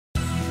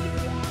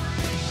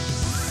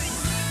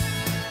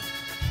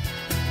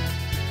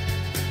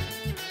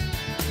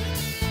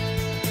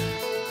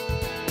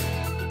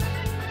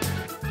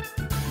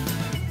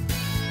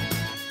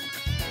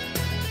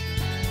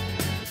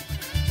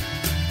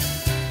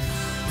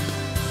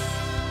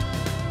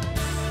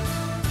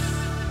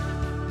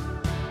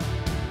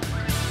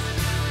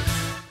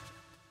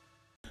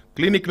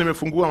Clinic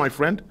nimefungua, my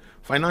friend.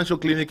 Financial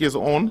clinic is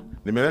on.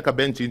 Nimeweka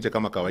bench nje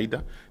kama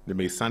kawaida.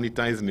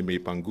 Nimeisanitize,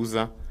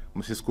 nimeipanguza.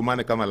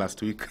 Msisukumane kama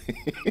last week.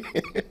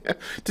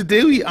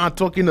 Today we are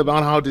talking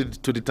about how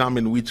to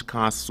determine which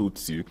car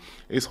suits you.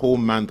 This whole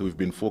month we've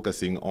been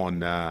focusing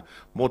on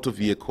motor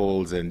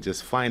vehicles and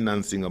just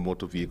financing a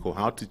motor vehicle,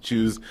 how to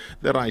choose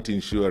the right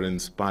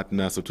insurance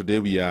partner. So today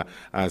we are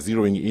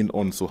zeroing in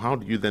on, so how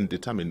do you then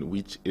determine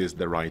which is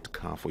the right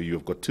car for you?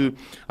 We've got two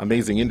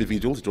amazing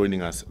individuals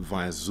joining us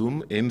via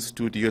Zoom in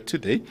studio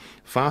today.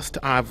 First,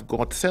 I've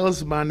got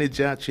sales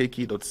manager,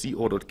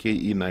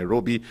 cheki.co.ke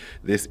Nairobi.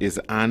 This is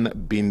Anne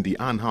Bindi.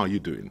 Anne, how are you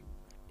doing?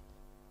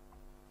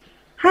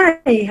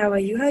 Hi, how are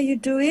you? How are you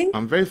doing?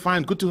 I'm very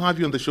fine. Good to have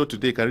you on the show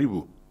today.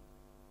 Karibu.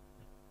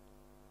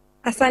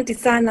 Asante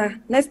sana.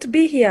 Nice to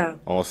be here.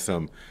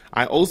 Awesome.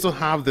 I also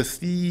have the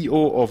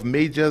CEO of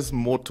Majors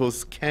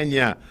Motors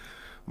Kenya.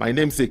 My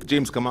namesake,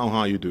 James Kamau. How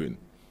are you doing?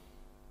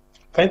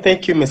 Fine,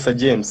 thank you, Mr.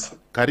 James.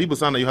 Karibu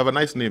sana. You have a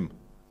nice name.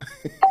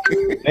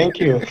 Thank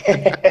you.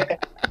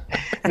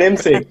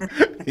 Namesake.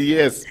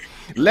 Yes.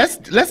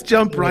 Let's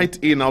jump right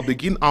in. I'll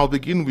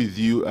begin with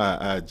you,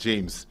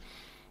 James.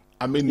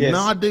 I mean, Yes.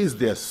 Nowadays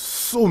there's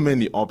so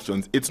many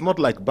options. It's not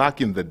like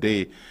back in the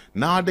day.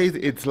 Nowadays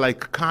it's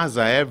like cars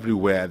are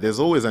everywhere. There's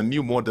always a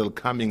new model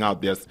coming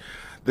out.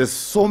 There's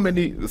so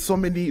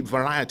many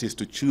varieties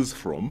to choose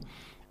from,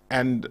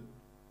 and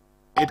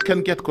it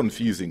can get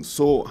confusing.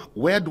 So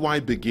where do I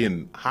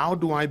begin? How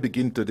do I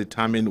begin to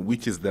determine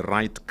which is the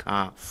right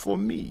car for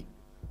me?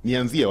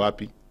 Nianzie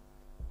wapi?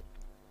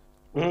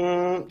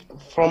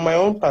 From my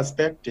own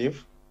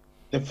perspective,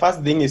 the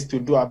first thing is to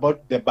do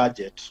about the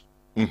budget.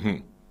 Mm-hmm.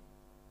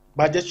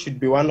 Budget should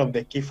be one of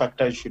the key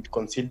factors you should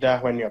consider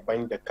when you're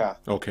buying the car.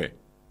 Okay.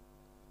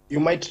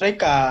 You might try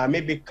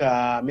maybe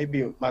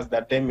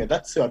Mazda Demio.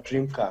 That's your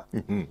dream car.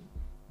 Mm-hmm.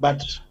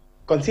 But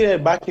consider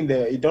back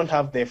you don't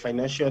have the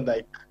financial,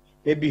 like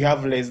maybe you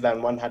have less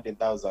than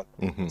 100,000.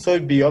 Mm-hmm. So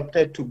it'd be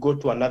opted to go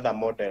to another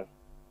model.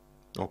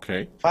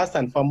 Okay. First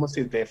and foremost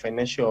is the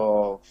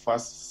financial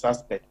first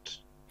suspect.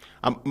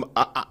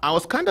 I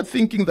was kind of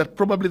thinking that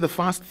probably the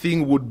first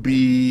thing would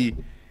be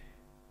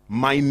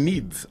my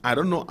needs. I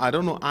don't know,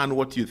 Anne,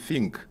 what you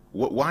think.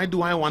 Why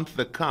do I want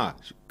the car?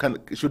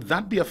 Should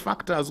that be a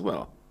factor as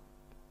well?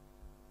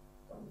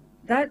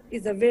 That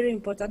is a very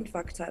important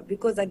factor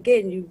because,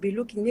 again,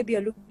 maybe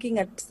you're looking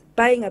at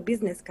buying a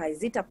business car.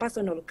 Is it a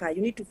personal car?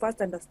 You need to first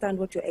understand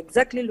what you're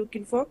exactly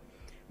looking for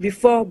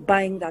before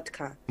buying that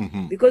car.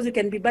 Mm-hmm. Because you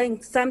can be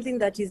buying something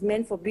that is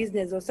meant for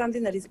business or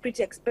something that is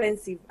pretty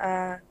expensive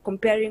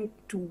comparing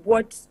to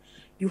what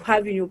you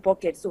have in your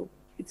pocket. So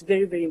it's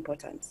very, very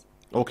important.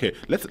 Okay,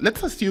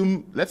 let's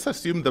assume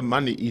the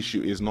money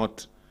issue is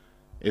not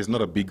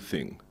a big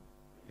thing.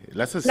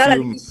 Let's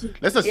assume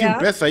Yeah.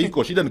 pesa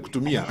iko, shida ni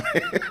kutumia.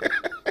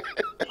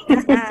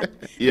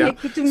 Yeah.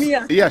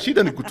 Kutumia. Yeah,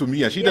 shida ni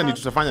kutumia. Shida Yeah. ni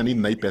tutafanya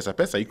nini na hii pesa.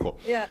 Pesa iko.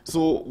 Yeah.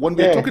 So when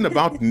we're talking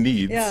about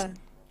needs, Yeah.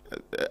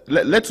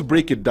 let's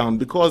break it down,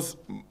 because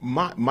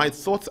my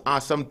thoughts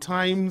are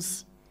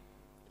sometimes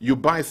you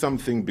buy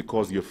something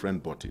because your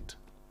friend bought it.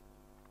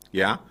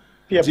 Yeah.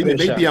 Peer Jimmy,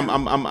 pressure. maybe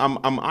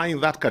I'm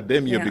eyeing that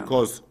Cademio Yeah.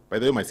 because, by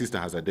the way, my sister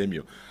has a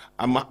Demio.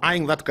 I'm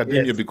eyeing that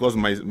Cademio Yes. because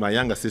my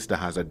younger sister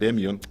has a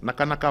Demio.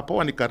 Nakanaka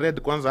poa nika red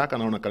kwanza haka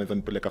naona kanisa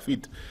nipeleka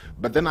fit.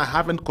 But then I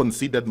haven't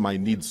considered my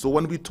needs. So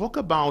when we talk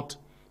about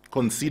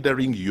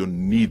considering your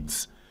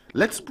needs,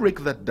 let's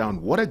break that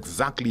down. What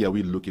exactly are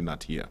we looking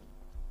at here?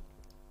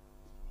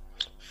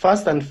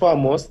 First and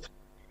foremost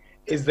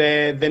is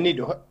the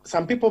need.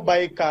 Some people buy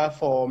a car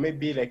for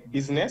maybe like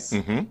business.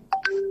 Mm-hmm.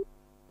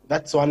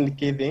 That's one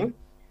key thing.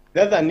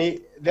 The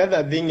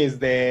other thing is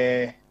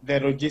the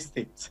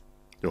logistics.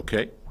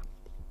 Okay.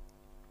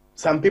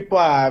 Some people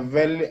are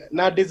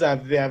nowadays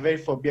they are very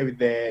phobia with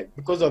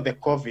because of the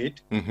COVID.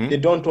 Mm-hmm. They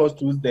don't want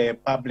to use the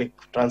public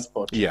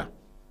transport. Yeah.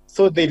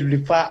 So they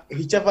prefer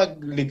whichever,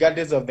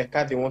 regardless of the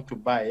car they want to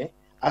buy,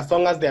 as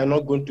long as they are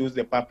not going to use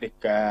the public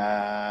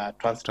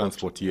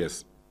transport.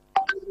 Yes.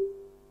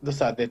 Those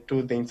are the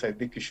two things I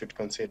think you should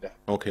consider.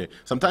 Okay.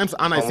 Sometimes,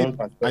 Anna, From one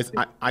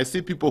perspective. I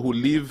see people who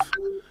live,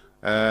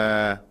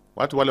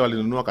 watu wale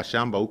walinunua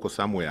kashamba huko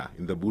somewhere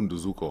in the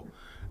Bundus huko,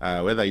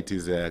 whether it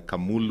is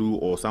Kamulu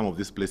or some of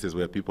these places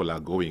where people are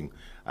going,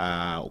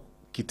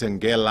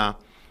 Kitengela,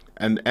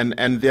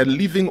 and they're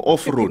living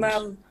off-road.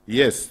 Kimau.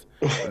 Yes.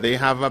 They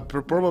have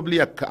probably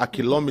a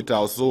kilometer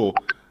or so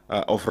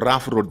of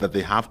rough road that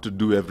they have to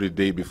do every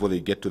day before they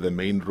get to the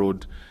main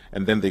road,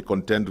 and then they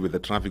contend with the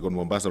traffic on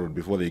Mombasa Road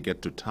before they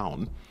get to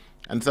town.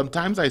 And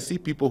sometimes I see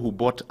people who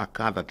bought a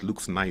car that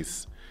looks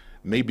nice,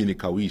 maybe ni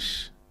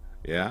kawish,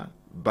 yeah,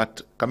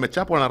 but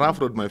kamechapwa on a rough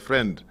road, my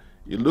friend.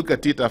 You look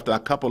at it after a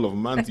couple of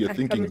months, you're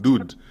thinking,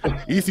 dude,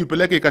 hii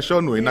sipeleke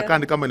ikashonwe, inakaa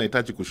ni kama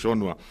inahitaji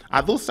kushonwa.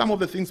 Are those some of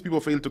the things people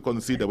fail to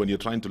consider when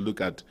you're trying to look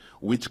at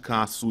which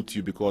car suits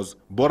you? Because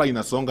bora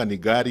inasonga ni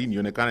gari,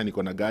 nionekane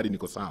niko na gari,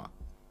 niko sawa.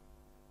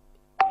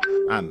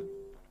 Anne?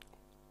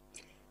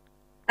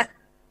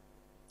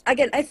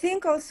 Again, I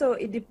think also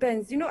it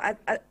depends. You know,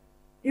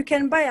 you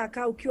can buy a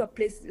car ukiwa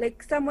place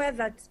like somewhere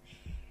that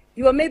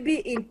you were maybe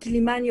in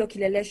Kilimani or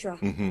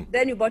Kileleshwa,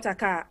 then you bought a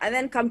car, and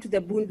then come to the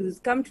Bundus,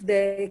 come to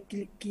the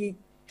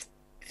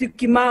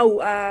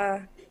Kimau,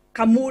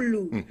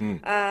 Kamulu,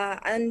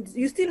 and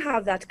you still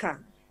have that car.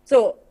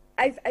 So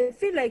I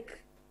feel like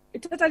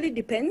it totally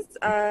depends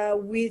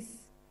with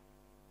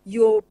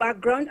your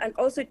background, and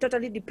also it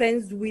totally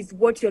depends with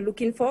what you're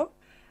looking for,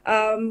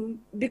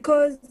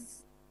 because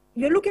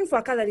you're looking for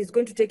a car that is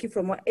going to take you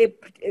from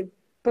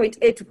point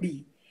A to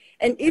B.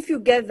 And if you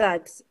get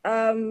that,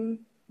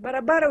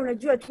 barabara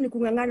unajua tu ni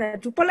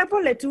kungangana tu pole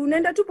pole tu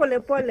unaenda tu pole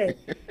pole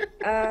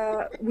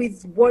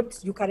with what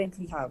you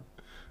currently have.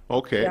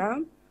 Okay. Yeah.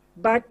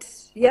 But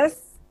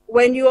yes,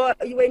 when you're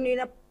in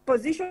a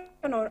position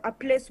or a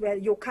place where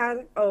your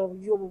car or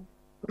your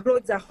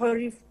roads are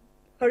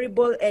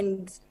horrible,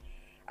 and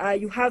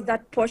you have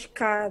that posh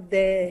car,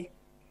 the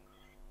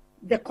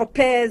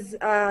coupes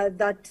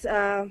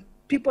that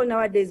people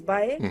nowadays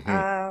buy,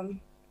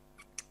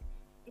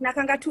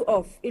 inakanga too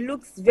off. It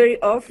looks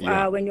very off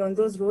when you're on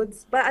those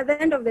roads. But at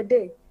the end of the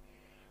day,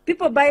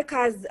 people buy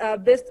cars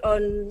based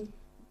on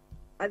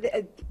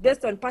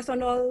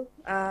personal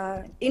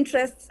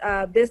interests,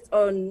 based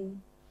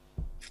on,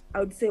 I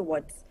would say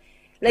what?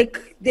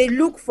 Like they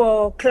look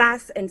for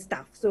class and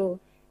stuff. So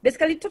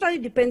basically, it totally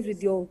depends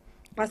with your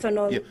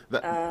personal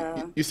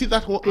you see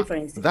that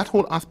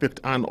whole aspect,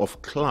 Anne,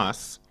 of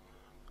class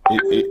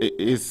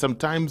is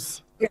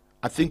sometimes,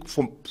 I think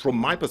from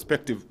my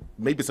perspective,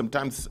 maybe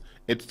sometimes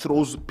it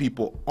throws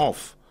people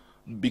off,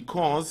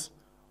 because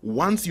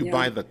once you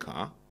buy the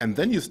car and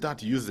then you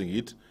start using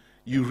it,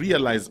 you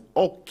realize,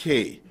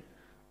 okay,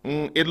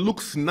 it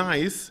looks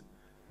nice,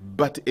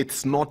 but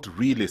it's not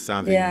really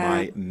serving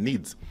my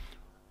needs.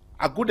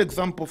 A good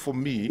example for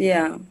me,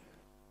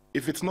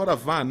 if it's not a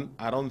van,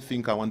 I don't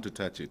think I want to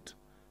touch it.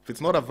 If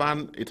it's not a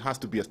van, it has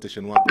to be a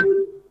station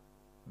wagon.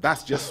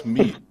 That's just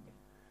me.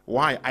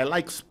 Why? I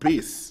like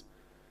space.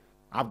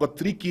 I've got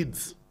 3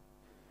 kids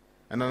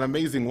and an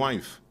amazing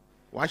wife.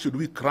 Why should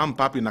we cramp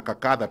up in a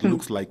car that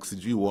looks like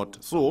sijui what?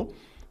 So,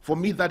 for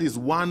me, that is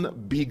one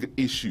big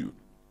issue.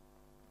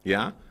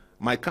 Yeah?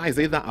 My car is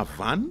either a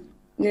van,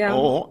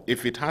 or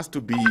if it has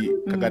to be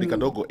kagari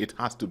kadogo, it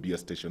has to be a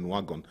station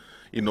wagon.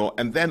 You know,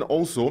 and then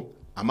also,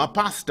 I'm a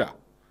pastor.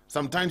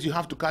 Sometimes you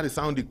have to carry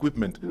sound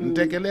equipment.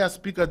 Ntekelea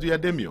speaker juu ya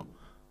demio.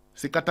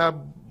 Sikata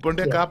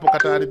bondeka hapo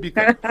kata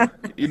haribika.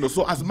 You know,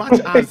 so as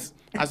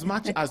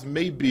much as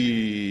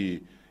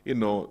maybe, you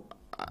know,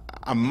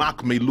 a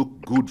Mac may look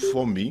good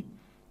for me,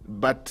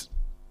 but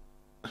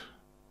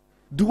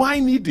do I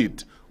need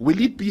it?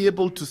 Will it be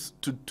able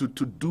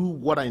to do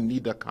what I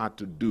need a car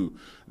to do?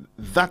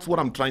 That's what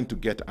I'm trying to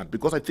get at,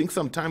 because I think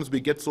sometimes we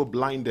get so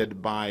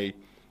blinded by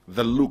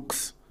the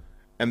looks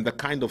and the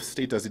kind of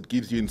status it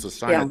gives you in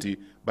society,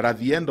 but at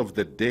the end of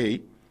the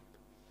day,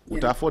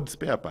 would afford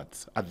spare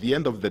parts. At the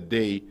end of the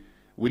day,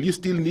 will you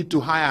still need to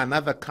hire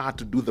another car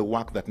to do the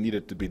work that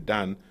needed to be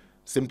done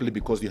simply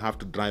because you have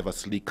to drive a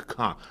sleek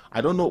car? I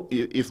don't know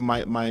if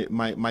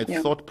my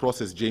thought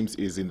process, James,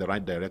 is in the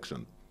right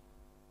direction.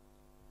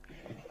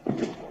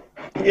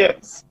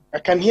 Yes, I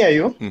can hear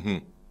you.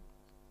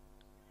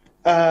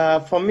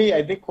 For me,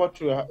 I think what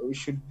we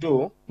should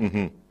do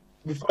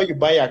before you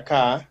buy a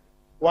car,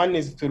 one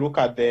is to look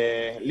at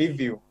the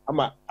review.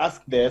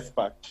 Ask the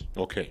expert.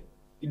 Okay.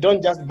 You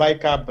don't just buy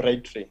car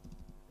brightly.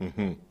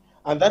 And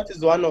that is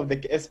one of the,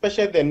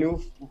 especially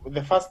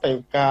the first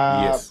time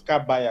car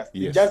buyers.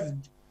 Just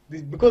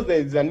because there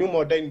is a new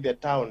model in the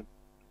town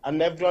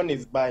and everyone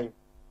is buying,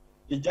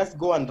 you just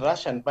go and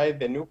rush and buy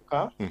the new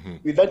car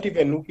without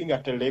even looking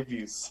at the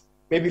reviews.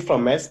 Maybe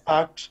from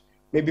expert,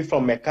 maybe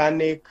from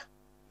mechanic,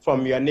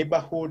 from your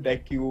neighborhood,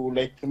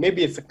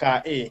 maybe it's a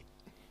car A.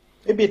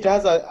 Maybe it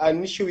has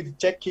an issue with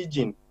check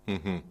engine.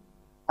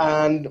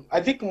 And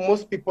I think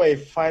most people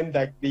find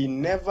that they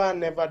never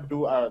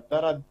do a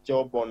thorough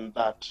job on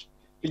that.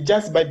 They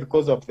just buy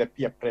because of the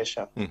peer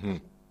pressure. The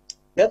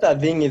other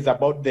thing is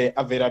about the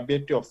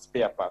availability of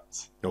spare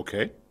parts.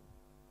 Okay.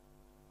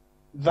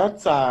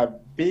 That's a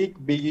big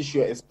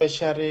issue,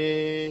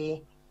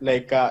 especially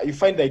you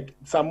find like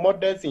some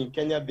models in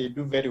Kenya, they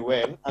do very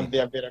well, and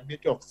the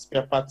availability of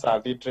spare parts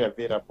are literally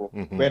available.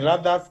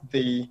 Whereas others,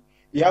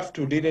 you have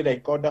to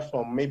really order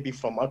from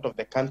out of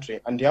the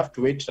country, and you have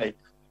to wait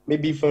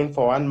maybe even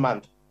for 1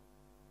 month.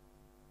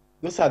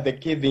 Those are the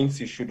key things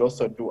you should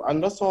also do.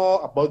 And also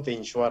about the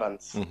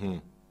insurance.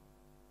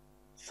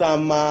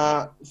 Some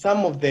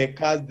of the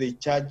cars they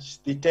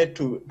tend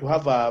to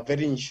have a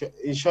very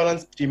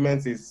insurance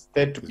premiums is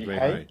tend to be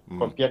high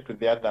compared to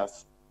the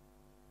others.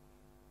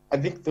 I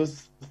think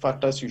those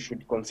factors you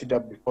should consider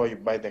before you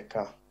buy the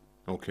car.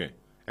 Okay.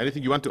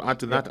 Anything you want to add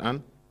to that,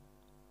 Anne?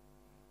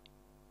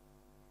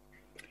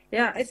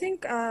 Yeah, I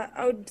think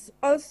I would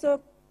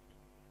also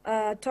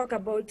talk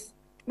about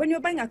when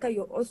you're buying a car,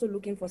 you're also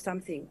looking for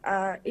something.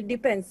 It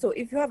depends. So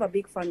if you have a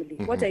big family,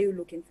 what are you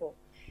looking for?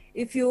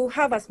 If you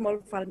have a small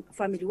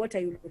family, what are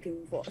you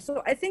looking for?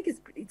 So I think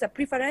it's a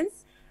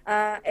preference,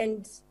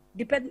 and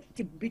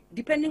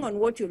depending on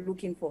what you're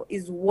looking for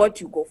is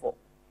what you go for.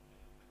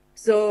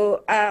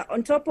 So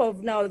on top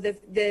of now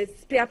the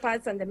spare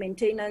parts and the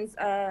maintenance,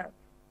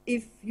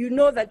 if you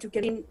know that you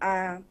can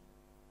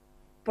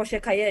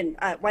Porsche Cayenne,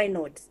 why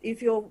not?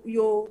 If you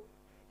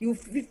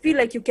feel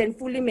like you can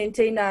fully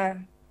maintain a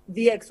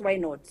VX, why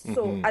not?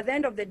 So at the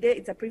end of the day,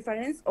 it's a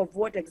preference of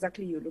what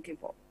exactly you're looking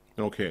for.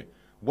 Okay.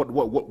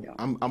 Yeah.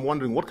 I'm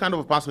wondering, what kind of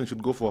a person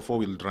should go for a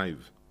 4-wheel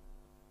drive?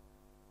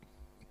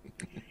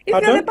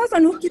 If you're the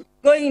person who keeps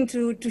going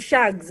to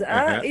shags,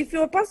 if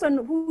you're a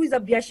person who is a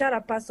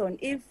biashara person,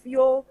 if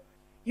you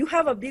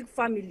have a big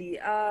family,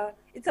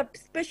 it's a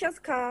spacious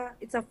car,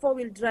 it's a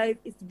 4-wheel drive,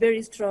 it's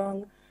very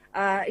strong,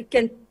 it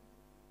can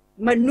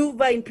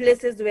maneuver in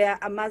places where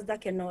a Mazda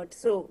cannot.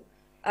 So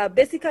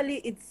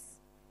basically,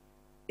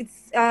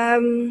 it's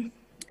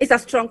a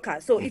strong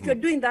car. So if you're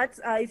doing that,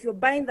 if you're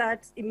buying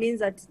that, it means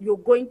that you're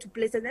going to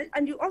places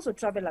and you also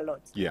travel a lot.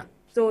 Yeah.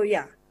 So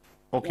yeah.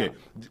 Okay.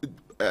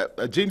 Yeah.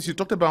 James, you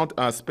talked about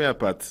spare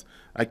parts.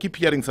 I keep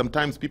hearing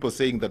sometimes people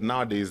saying that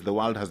nowadays the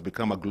world has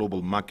become a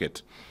global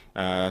market.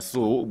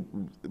 So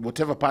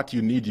whatever part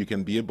you need, you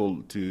can be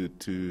able to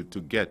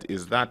get.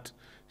 Is that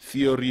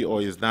theory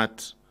or is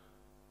that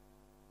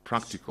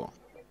practical?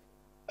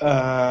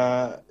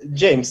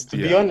 James, to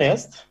be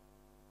honest,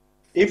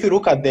 if you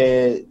look at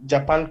the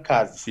Japan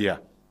cars, the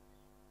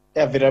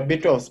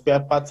availability of spare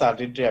parts are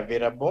readily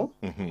available,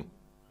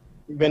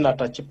 even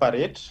at a cheaper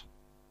rate.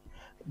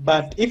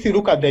 But if you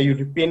look at the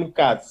European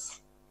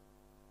cars,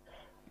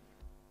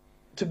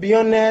 to be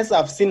honest,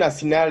 I've seen a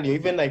scenario,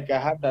 even like I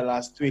had the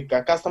last week,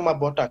 a customer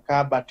bought a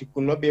car, but he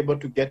could not be able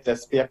to get the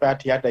spare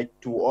part he had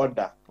to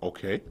order.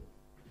 Okay.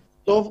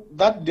 So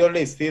that deal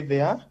is still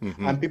there,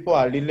 and people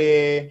are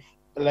really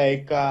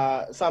like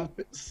some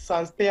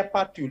spare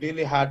part you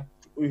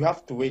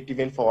have to wait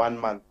even for 1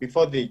 month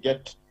before they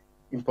get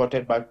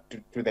imported back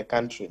to the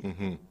country.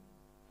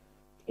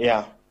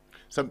 Yeah.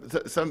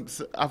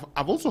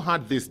 I've also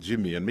heard this,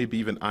 Jimmy, and maybe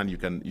even Anne, you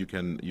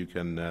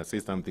can say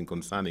something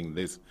concerning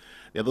this.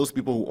 There are those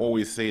people who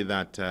always say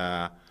that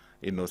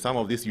some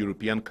of these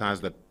European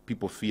cars that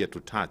people fear to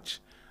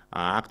touch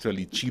are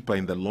actually cheaper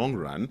in the long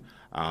run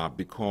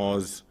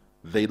because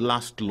they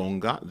last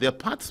longer. Their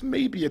parts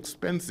may be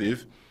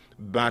expensive,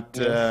 but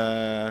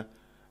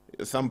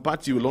some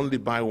parts you will only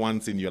buy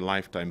once in your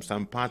lifetime.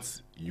 Some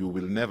parts you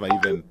will never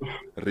even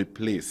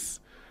replace.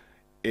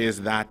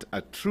 Is that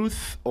a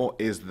truth or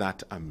is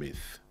that a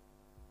myth?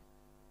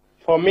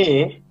 For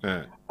me,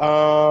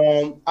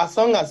 as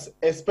long as,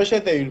 especially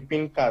the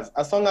European cars,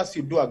 as long as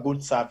you do a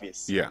good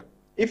service. Yeah.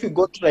 If you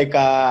go to like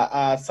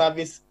a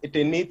service, it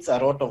needs a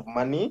lot of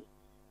money.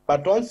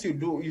 But once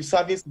you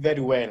service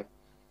very well,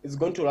 it's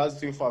going to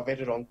last you for a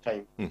very long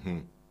time.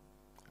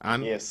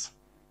 And yes.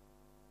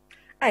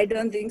 I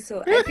don't think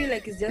so. I feel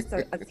like it's just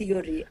a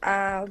theory.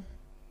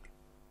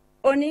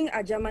 Owning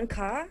a German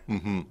car,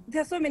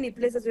 there are so many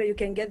places where you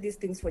can get these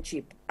things for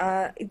cheap.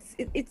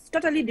 It's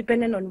totally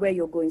dependent on where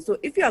you're going. So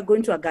if you are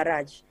going to a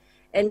garage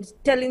and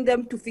telling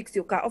them to fix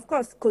your car, of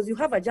course, because you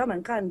have a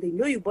German car and they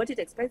know you bought it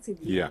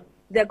expensively,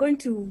 they're going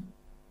to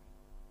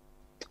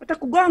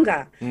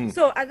watakugonga.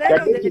 So at the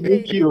end of the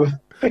day,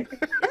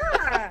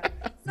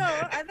 So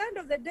at the end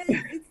of the day,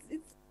 it's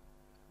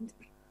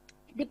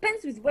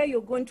depends with where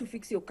you're going to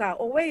fix your car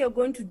or where you're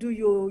going to do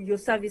your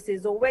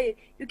services, or where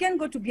you can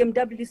go to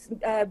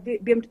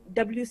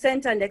BMW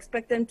Center and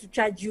expect them to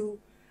charge you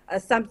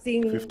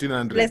something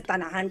 1,500 less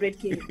than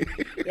 100K.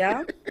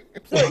 Yeah.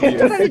 So it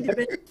totally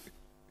depends.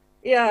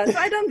 Yeah, so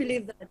I don't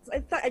believe that.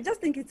 I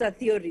just think it's a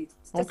theory.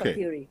 It's just a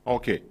theory.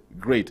 Okay,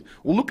 great.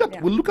 We'll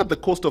look at the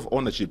cost of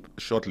ownership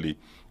shortly,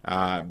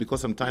 because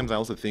sometimes I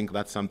also think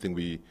that's something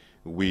we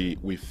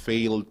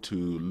fail to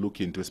look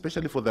into,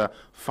 especially for the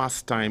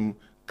first-time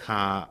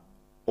car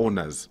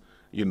owners.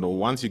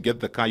 Once you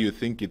get the car, you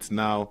think it's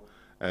now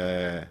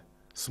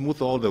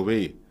smooth all the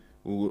way.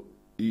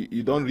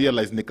 You don't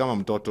realize ni kama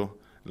mtoto,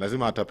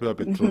 lazima atapewa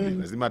petroli,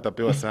 lazima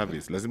atapewa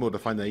service, lazima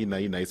utafanya hii na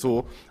hii na.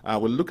 So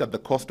we'll look at the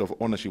cost of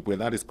ownership where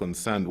that is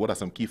concerned. What are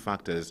some key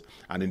factors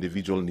an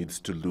individual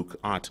needs to look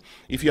at?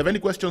 If you have any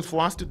questions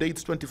for us today,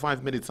 it's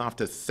 25 minutes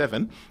after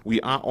 7. We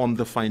are on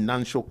the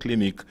Financial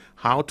Clinic,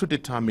 how to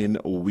determine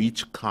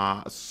which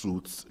car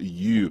suits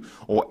you.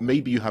 Or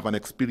maybe you have an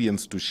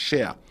experience to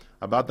share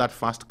about that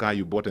first car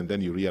you bought and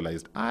then you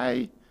realized,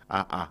 I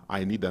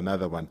need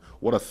another one.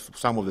 What are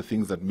some of the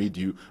things that made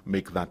you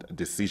make that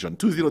decision?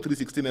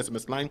 20316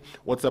 SMS line,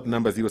 WhatsApp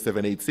number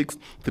 0786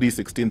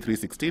 316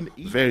 316.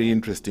 Very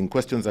interesting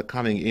questions are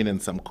coming in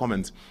and some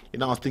comments.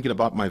 I was thinking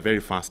about my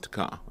very first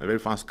car. My very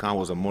first car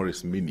was a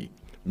Morris Mini,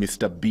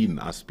 Mr. Bean,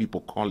 as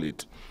people call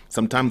it.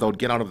 Sometimes I would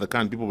get out of the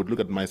car and people would look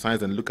at my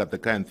size and look at the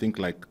car and think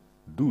like,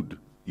 dude,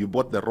 you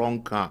bought the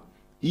wrong car.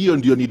 Hiyo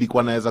ndio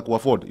nilikuwa naweza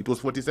kuafford. It was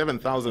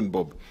 47,000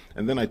 bob.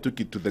 And then I took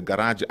it to the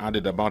garage,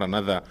 added about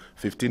another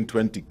 15,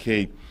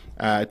 20K.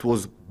 It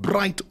was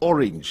bright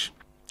orange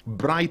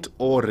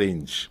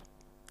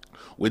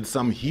with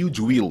some huge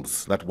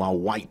wheels that were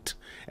white.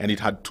 And it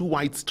had 2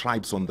 white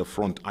stripes on the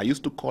front. I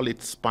used to call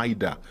it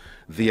Spider.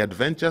 The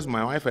adventures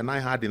my wife and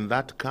I had in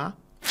that car,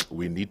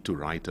 we need to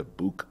write a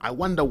book. I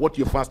wonder what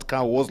your first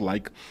car was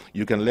like.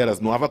 You can let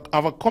us know. I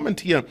have a comment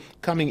here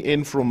coming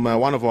in from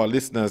one of our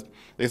listeners.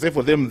 They say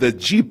for them, the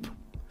Jeep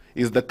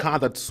is the car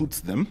that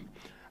suits them.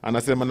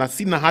 Anasema na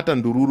sina hata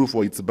ndururu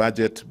for its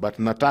budget, but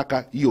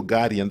nataka hiyo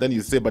gari. And then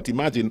you say, but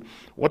imagine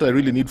what I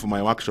really need for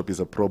my workshop is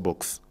a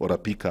Probox or a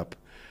pickup.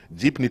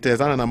 Jeep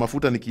nitaezana na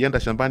mafuta nikienda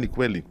shambani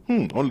kweli?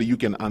 Only you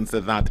can answer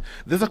that.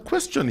 There's a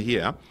question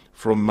here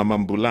from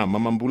Mamambula.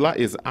 Mamambula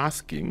is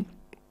asking,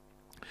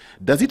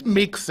 does it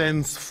make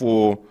sense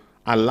for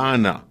a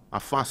learner, a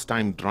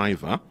first-time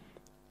driver,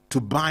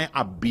 to buy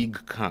a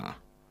big car?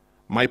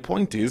 My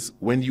point is,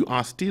 when you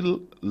are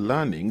still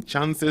learning,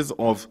 chances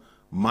of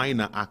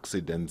minor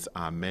accidents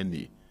are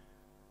many.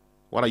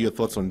 What are your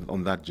thoughts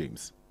on that,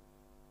 James?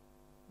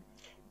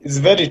 It's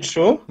very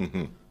true.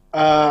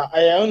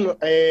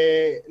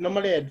 I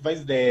normally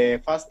advise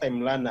the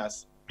first-time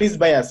learners, please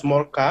buy a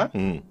small car.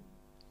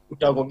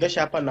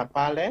 Utagongesha hapa na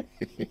pale.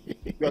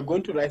 You are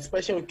going to,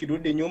 especially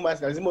ukirudi nyuma,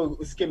 lazima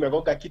usikie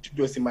umegonga kitu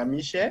ndio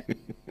simamishe.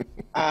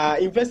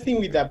 Investing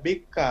with a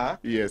big car,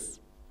 yes,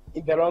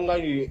 in the long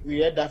run,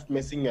 you end up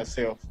messing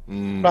yourself.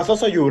 Plus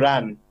also you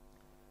run.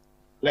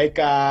 Like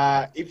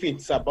if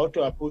it's about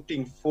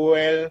putting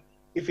fuel,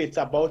 if it's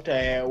about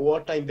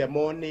water in the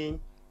morning,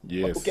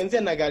 yes,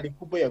 ukianzia na gari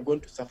kubwa, you're going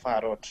to suffer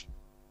a lot.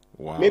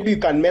 Wow. Maybe you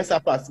can mess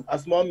up a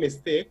small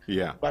mistake,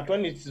 yeah, but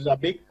when it's a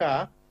big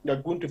car, you're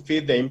going to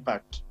feel the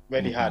impact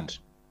very hard.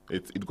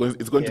 It's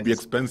going to be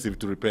expensive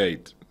to repair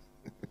it.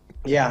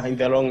 Yeah, in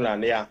the long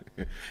run, yeah.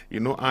 You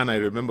know, Anne, I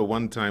remember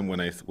one time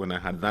when I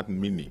had that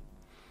Mini,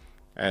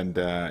 and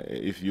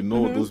if you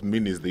know those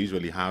Minis, they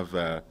usually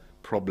have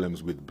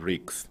problems with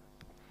brakes.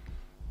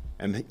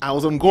 And I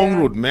was on Gong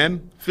Road,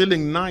 man,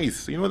 feeling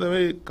nice. You know the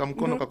way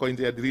kamkono kako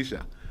nje ya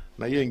dirisha.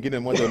 Na hiyo ingine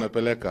moja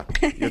unapeleka.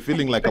 You're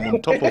feeling like I'm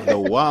on top of the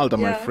world,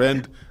 my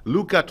friend.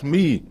 Look at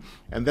me.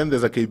 And then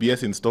there's a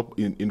KBS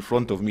in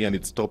front of me, and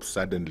it stops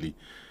suddenly.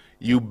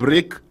 You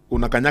brake,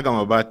 unakanyaga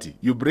mabati.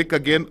 You brake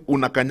again,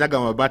 unakanyaga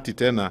mabati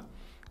tena.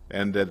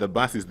 And the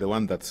bus is the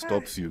one that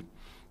stops you.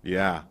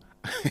 Yeah.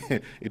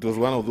 It was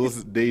one of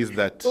those days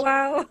that,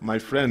 my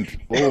friend,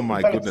 oh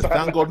my goodness.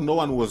 Thank God no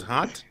one was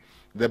hurt.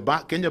 The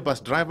Kenya bus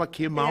driver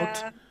came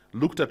out,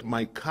 looked at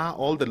my car,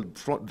 all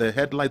the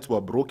headlights were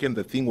broken,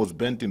 the thing was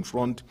bent in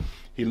front.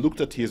 He looked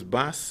at his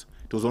bus,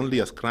 it was only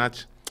a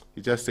scratch.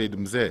 He just said,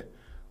 mzee,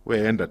 we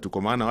enda,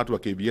 tuko maana watu wa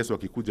KBS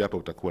wakikuja hapa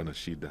utakuwa na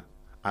shida.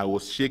 I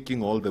was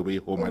shaking all the way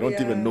home. I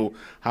don't even know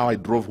how I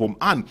drove home.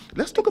 And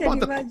let's talk about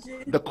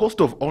the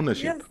cost of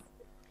ownership. Yes.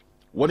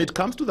 When it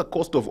comes to the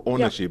cost of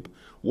ownership,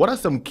 what are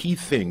some key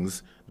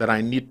things that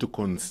I need to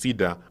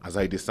consider as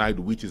I decide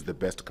which is the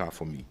best car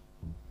for me?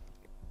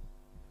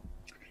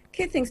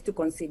 Key things to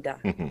consider.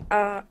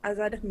 As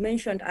I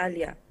mentioned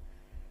earlier,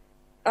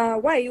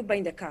 why are you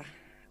buying the car?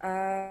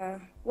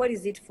 What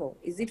is it for?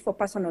 Is it for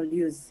personal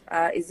use?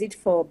 Is it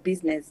for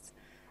business?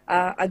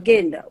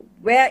 Again,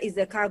 where is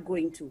the car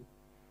going to?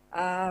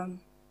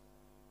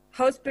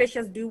 How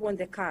spacious do you want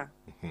the car?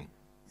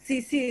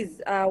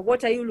 CCs,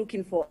 what are you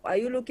looking for? Are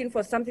you looking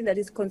for something that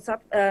is going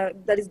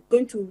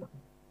to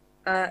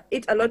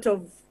eat a lot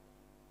of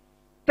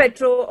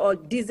petrol or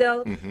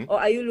diesel, or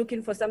are you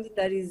looking for something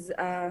that is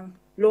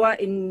lower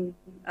in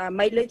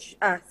mileage,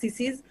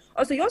 CCs?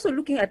 Also, you're also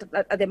looking at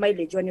the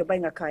mileage when you're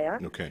buying a car, yeah?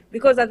 Okay.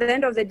 Because at the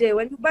end of the day,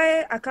 when you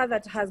buy a car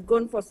that has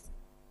gone for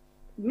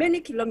many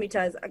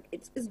kilometers,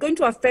 it's going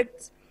to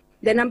affect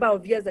the number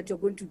of years that you're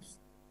going to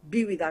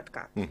be with that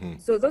car.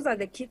 So those are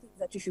the key things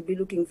that you should be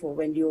looking for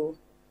when you're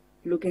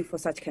looking for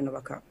such kind of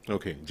a car.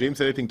 Okay.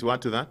 James, anything to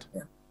add to that?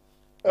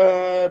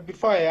 Yeah.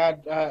 Before I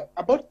add,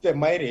 about the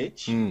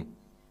mileage,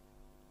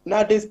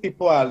 nowadays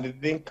people are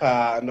living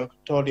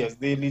notorious.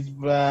 They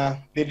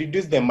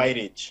reduce the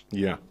mileage.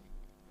 Yeah.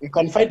 You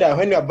can find that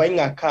when you are buying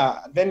a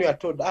car, then you are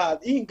told,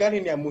 hii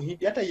gari ni ya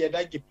muhindi, hata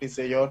iendagi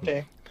place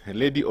yote.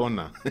 Lady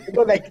owner. You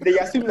know, like they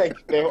assume like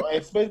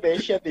especially the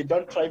Asian, they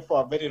don't try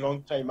for a very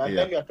long time. And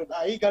then you are told,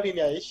 hii gari ni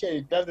ya Asia,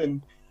 it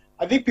doesn't.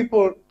 I think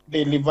people,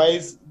 they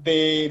reduce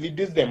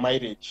the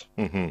mileage.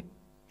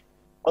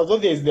 Although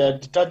there's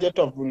the target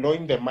of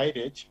knowing the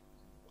mileage,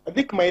 I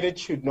think mileage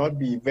should not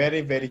be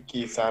very, very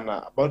key,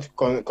 Sana, about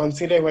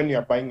consider when you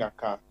are buying a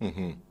car.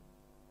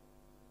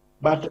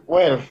 But,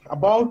 well,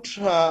 about,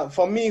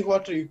 for me,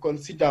 what you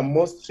consider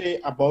mostly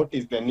about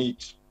is the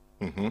need.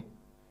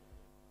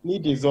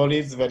 Need is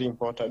always very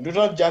important. Do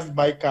not just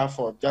buy car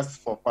just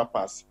for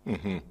purpose.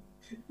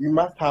 You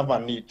must have a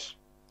need.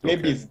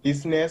 Maybe it's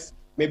business,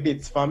 maybe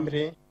it's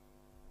family,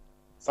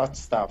 such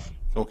stuff.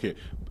 Okay.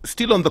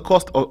 Still on the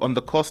cost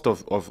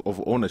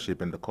of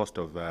ownership and the cost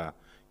of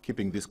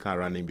keeping this car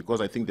running,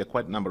 because I think there are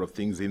quite a number of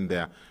things in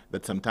there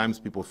that sometimes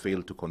people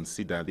fail to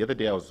consider. The other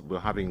day we were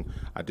having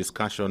a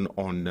discussion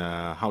on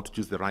how to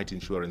choose the right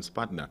insurance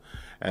partner,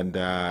 and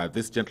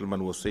this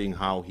gentleman was saying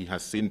how he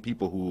has seen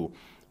people who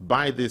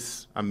buy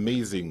this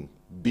amazing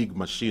big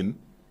machine,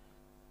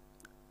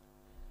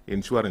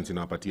 insurance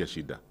inawapatia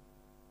shida,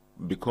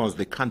 because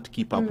they can't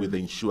keep up with the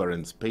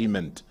insurance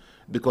payment.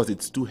 because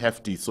it's too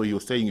hefty. So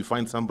you're saying you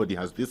find somebody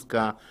has this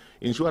car,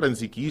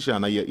 insurance ikiisha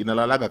na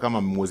inalalaga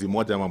kama mwezi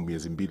moja ama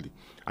mwezi mbili.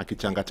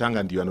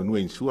 Akichanga ndio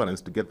anunue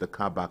insurance to get the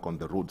car back on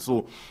the road.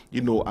 So,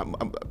 you know,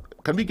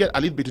 can we get a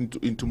little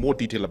bit into more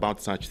detail about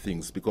such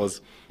things?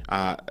 Because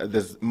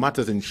there's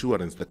matters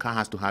insurance. The car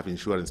has to have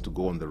insurance to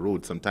go on the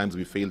road. Sometimes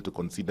we fail to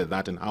consider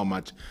that and how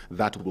much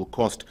that will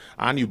cost.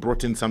 And you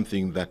brought in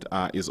something that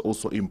is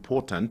also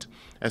important,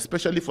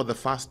 especially for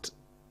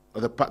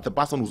the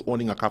person who's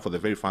owning a car for the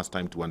very first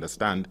time to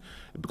understand,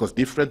 because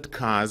different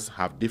cars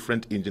have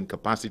different engine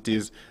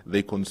capacities,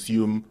 they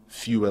consume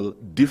fuel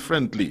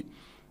differently.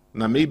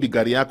 Now maybe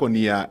gari yako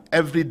ni ya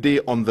every day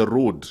on the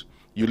road.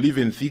 You live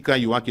in Thika,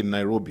 you work in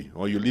Nairobi,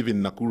 or you live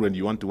in Nakuru and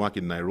you want to work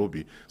in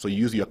Nairobi, so you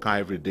use your car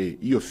every day.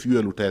 Your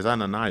fuel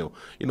utaezana nayo,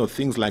 you know,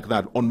 things like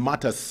that. On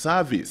matter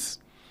service,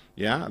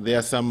 yeah, there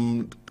are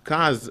some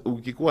cars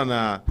ukikuwa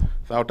na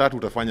tatu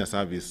utafanya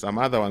service. Some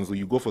other ones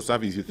you go for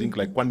service, you think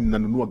like kwani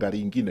nanunua gari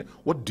ingine.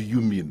 What do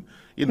you mean?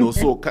 You know,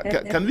 so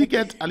can we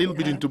get a little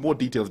bit into more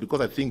details,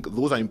 because I think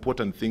those are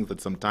important things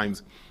that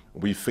sometimes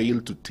we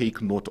fail to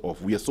take note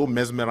of. We are so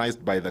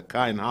mesmerized by the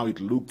car and how it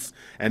looks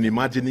and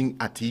imagining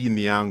ati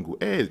ni yangu.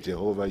 Hey,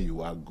 Jehovah,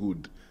 you are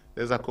good.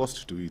 There's a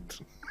cost to it.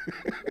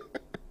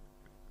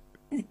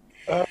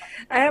 I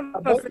have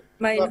a friend of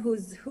mine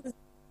who's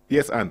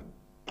Yes, Anne.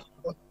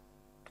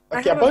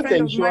 Okay, about the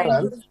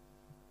insurance.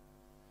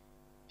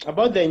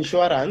 About the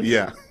insurance.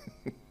 Yeah.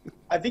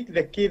 I think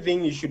the key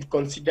thing you should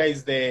consider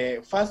is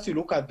first you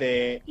look at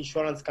the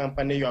insurance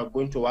company you are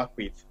going to work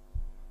with.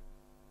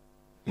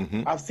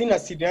 I've seen a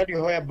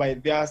scenario whereby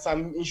there are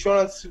some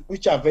insurance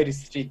which are very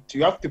strict.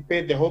 You have to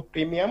pay the whole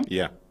premium.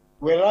 Yeah.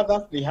 Where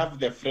others, they have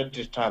the freight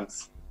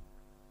returns.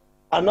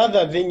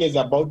 Another thing is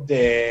about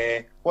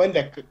when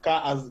the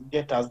car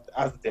gets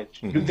accident.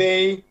 Do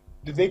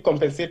they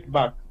compensate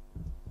back?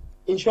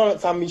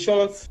 Some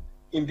insurance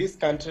in this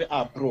country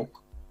are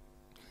broke.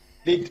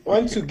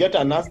 Once you get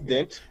an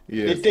accident,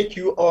 they take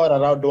you all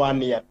around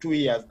 1 year, 2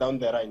 years down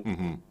the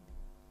line.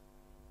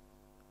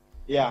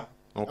 Yeah.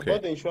 Okay.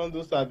 About the insurance,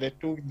 those are the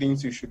two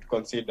things you should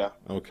consider.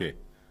 Okay.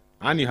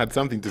 Annie had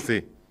something to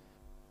say.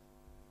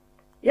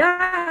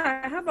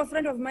 Yeah, I have a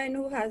friend of mine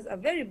who has a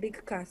very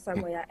big car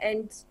somewhere,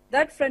 and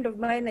that friend of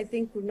mine, I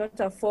think, could not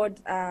afford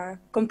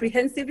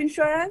comprehensive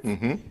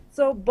insurance,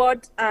 so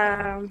bought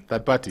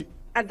third party.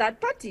 A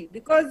third party,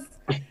 because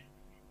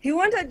he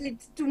wanted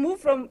it to move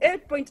from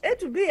point A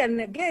to B,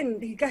 and again,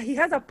 he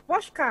has a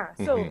Porsche car.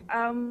 So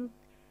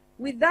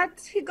with that,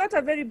 he got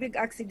a very big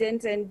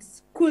accident and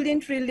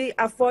couldn't really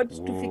afford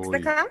to fix the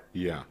car.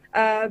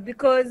 Yeah.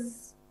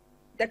 Because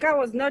the car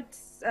was not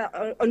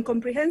on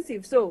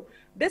comprehensive. So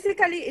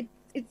basically,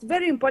 it's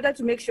very important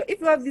to make sure if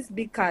you have these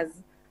big cars,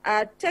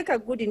 take a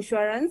good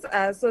insurance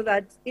so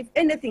that if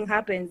anything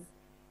happens,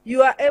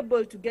 you are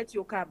able to get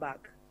your car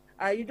back.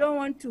 You don't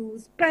want to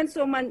spend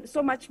so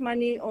much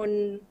money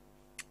on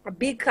a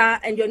big car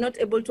and you're not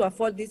able to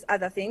afford these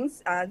other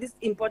things, these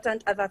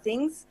important other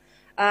things.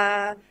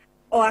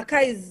 Or a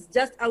car is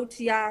just out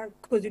here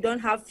because you don't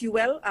have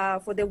fuel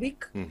for the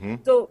week.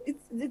 So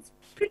it's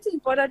pretty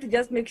important to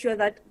just make sure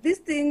that these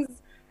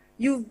things,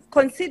 you've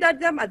considered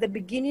them at the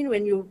beginning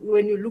when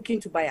you're looking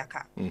to buy a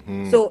car.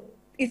 So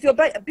if you're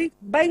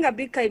buying a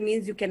big car, it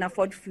means you can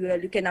afford fuel,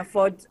 you can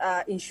afford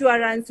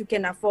insurance, you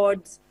can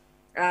afford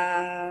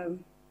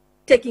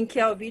taking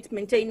care of it,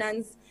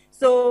 maintenance.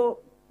 So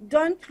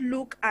don't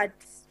look at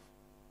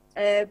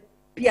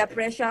peer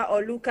pressure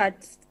or look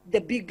at the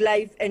big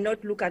life and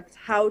not look at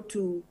how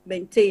to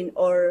maintain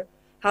or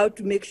how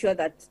to make sure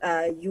that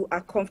you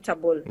are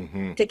comfortable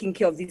taking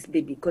care of this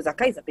baby, because a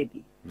car is a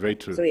baby. Very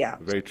true. So yeah,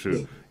 very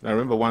true. I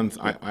remember once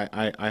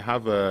I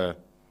have a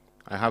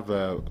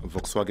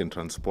Volkswagen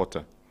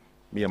Transporter.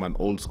 Me, I'm an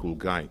old school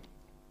guy,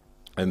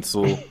 and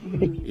so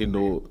you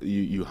know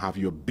you have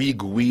your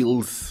big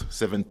wheels,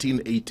 17,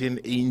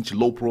 18-inch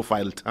low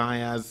profile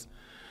tires.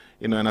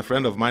 You know, and a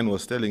friend of mine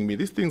was telling me,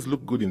 these things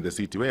look good in the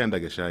city. Where under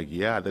Geshagi?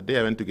 Yeah, the day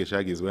I went to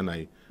Geshagi is when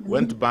I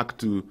went back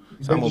to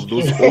some of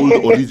those old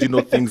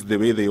original things the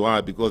way they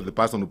were, because the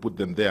person who put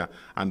them there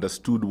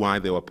understood why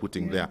they were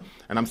putting there.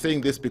 And I'm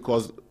saying this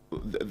because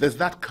there's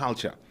that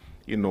culture,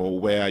 you know,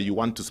 where you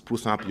want to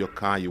spruce up your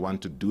car, you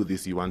want to do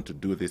this, you want to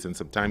do this, and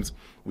sometimes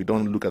we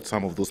don't look at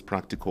some of those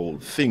practical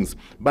things.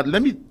 But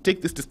let me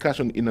take this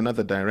discussion in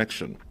another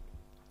direction.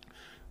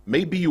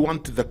 Maybe you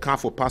want the car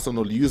for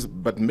personal use,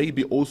 but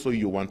maybe also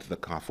you want the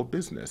car for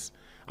business.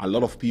 A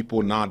lot of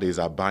people nowadays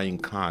are buying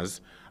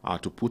cars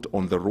to put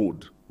on the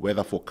road,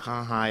 whether for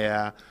car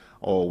hire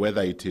or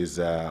whether it is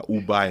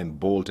Uber and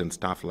Bolt and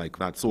stuff like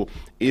that. So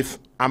if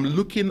I'm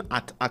looking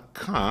at a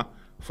car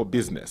for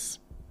business,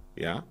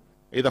 yeah,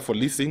 either for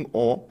leasing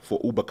or for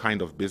Uber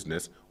kind of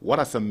business, what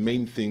are some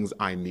main things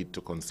I need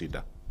to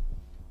consider?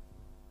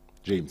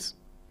 James.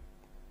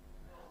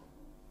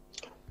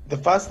 The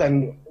first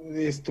one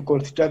is to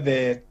consider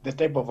the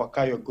type of a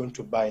car you're going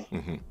to buy,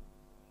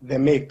 the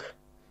make.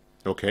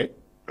 Okay.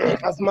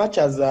 As much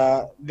as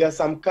there are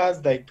some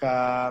cars like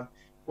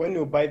when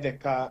you buy the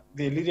car,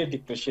 they really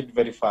depreciate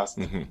very fast.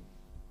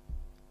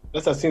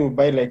 let's assume you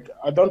buy like,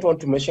 I don't want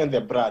to mention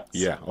the brands.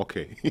 Yeah,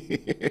 okay.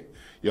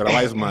 You're a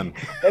wise man.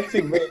 Let's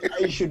see,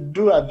 you should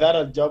do a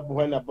thorough job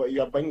when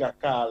you are buying a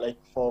car, like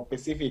for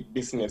specific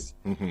business.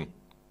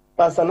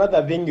 Plus,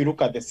 another thing, you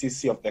look at the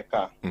CC of the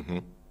car.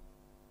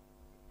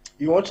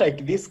 You want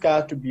like this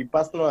car to be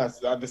personal,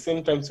 as at the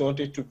same time you want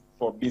it to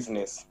for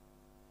business.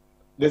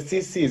 The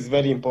CC is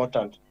very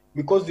important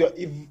because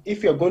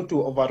if you're going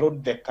to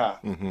overload the car,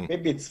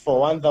 maybe it's for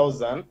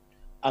 1,000,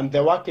 and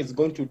the work it's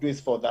going to do is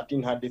for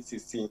 1,300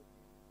 cc.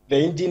 The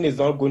engine is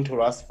not going to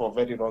last for a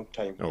very long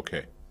time.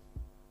 Okay.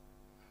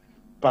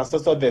 Plus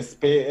also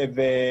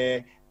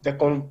the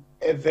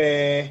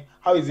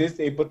how is this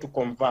able to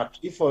convert?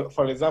 If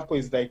for example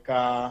it's like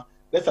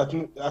let's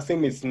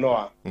assume it's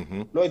Noah.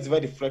 Noah is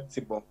very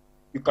flexible.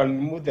 You can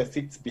move the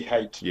seats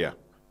behind. Yeah.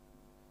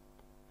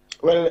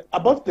 Well,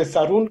 about the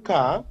saloon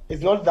car,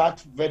 it's not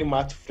that very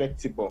much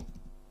flexible.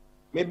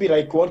 Maybe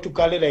like you want to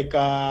carry like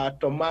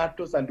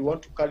tomatoes and you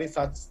want to carry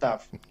such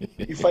stuff.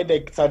 You find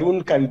like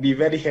saloon can be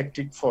very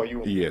hectic for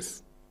you.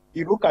 Yes.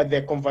 You look at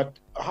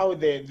how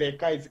the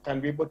car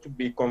can be able to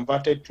be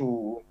converted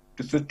to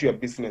suit your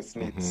business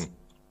needs.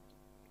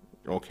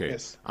 Okay.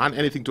 Yes. And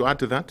anything to add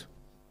to that?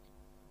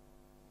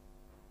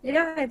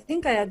 Yeah, I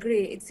think I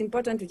agree. It's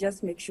important to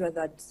just make sure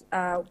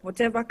that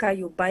whatever car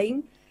you're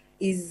buying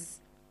is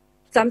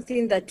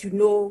something that you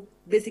know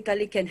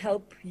basically can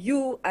help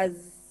you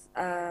as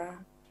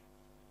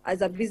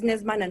a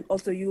businessman and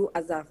also you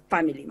as a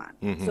family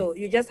man. So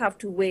you just have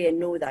to weigh and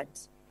know that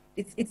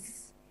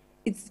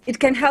it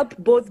can help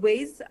both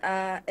ways,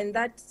 and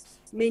that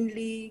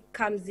mainly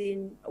comes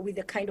in with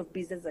the kind of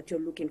business that you're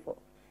looking for.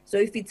 So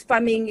if it's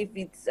farming, if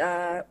it's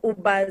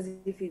Ubers,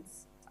 if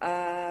it's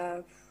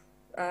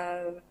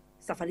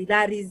safari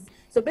laris.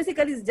 So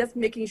basically it's just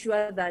making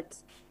sure that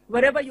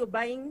whatever you're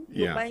buying,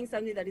 you're buying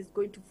something that is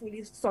going to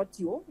fully sort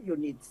your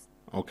needs.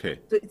 Okay.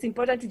 So it's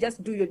important to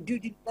just do your due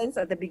diligence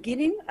at the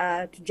beginning,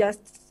 to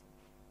just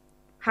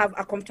have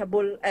a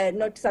comfortable,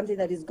 not something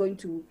that is going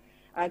to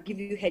give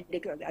you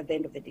headache at the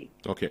end of the day.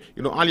 Okay.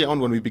 You know, earlier on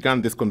when we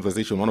began this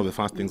conversation, one of the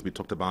first things we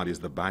talked about is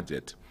the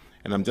budget.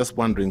 And I'm just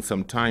wondering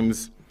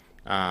sometimes,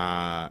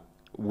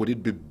 would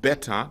it be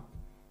better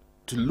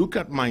to look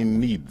at my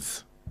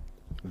needs?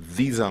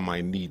 These are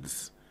my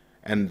needs.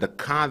 And the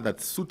car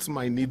that suits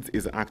my needs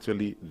is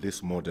actually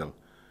this model.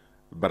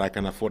 But I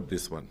can afford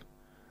this one.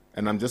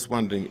 And I'm just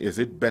wondering, is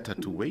it better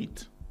to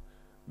wait?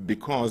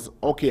 Because,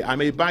 okay, I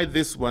may buy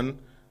this one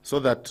so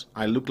that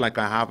I look like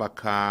I have a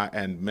car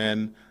and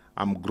man,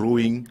 I'm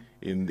growing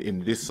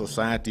in this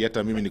society,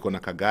 hata mimi niko na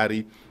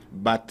kagari,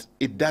 but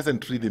it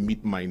doesn't really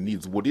meet my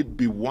needs. Would it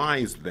be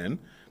wise then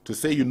to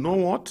say, you know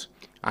what,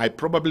 I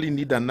probably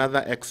need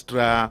another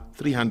extra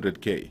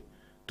 300K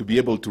to be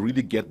able to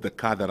really get the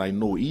car that I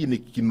know. Hii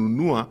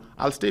nikinunua,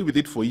 I'll stay with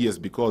it for years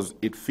because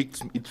it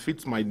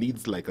fits my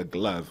needs like a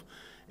glove.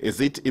 Is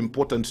it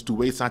important to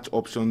weigh such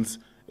options?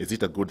 Is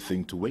it a good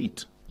thing to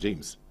wait?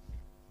 James?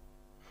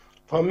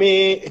 For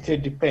me,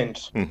 it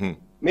depends.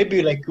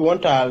 Maybe like you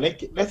want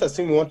let's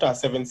assume you want a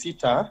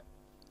 7-seater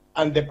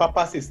and the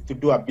purpose is to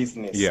do a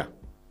business. Yeah.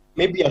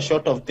 Maybe a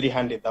short of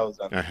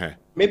 300,000.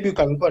 Maybe you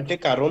can go and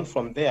take a loan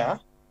from there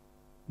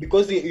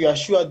because you are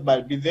sure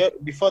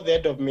before the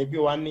end of maybe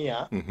 1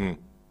 year,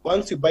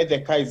 once you buy the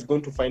car, it's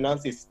going to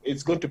finance it,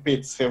 it's going to pay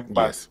itself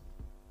back. Yes.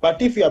 But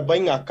if you are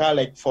buying a car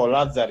like for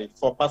luxury,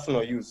 for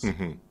personal use,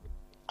 and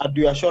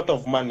you are short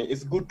of money,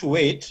 it's good to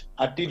wait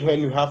until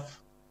when you have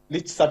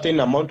reached certain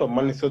amount of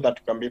money so that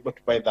you can be able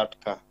to buy that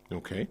car.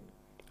 Okay.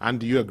 And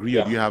do you agree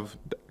or do you have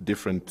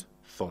different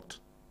thought?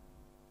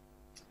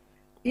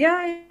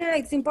 Yeah,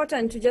 it's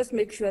important to just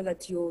make sure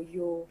that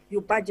your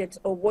budget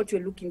or what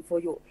you're looking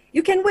for,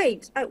 you can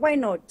wait. Why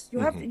not?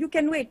 You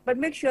can wait, but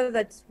make sure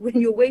that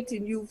when you're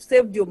waiting, you've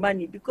saved your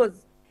money,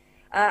 because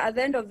at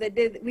the end of the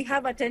day, we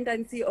have a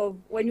tendency of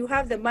when you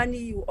have the money,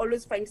 you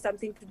always find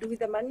something to do with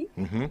the money.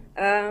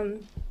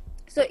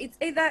 So it's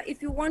either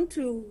if you want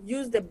to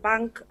use the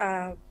bank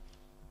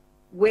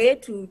way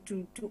to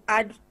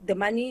add the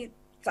money,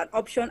 it's an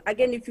option.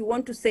 Again, if you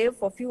want to save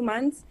for a few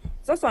months,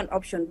 it's also an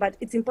option. But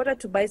it's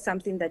important to buy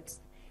something that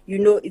you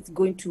know it's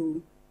going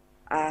to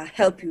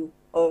help you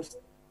or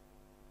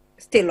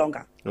stay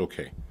longer.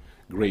 Okay.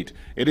 Great.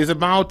 It is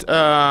about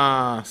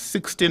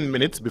 16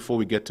 minutes before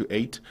we get to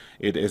 8.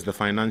 It is the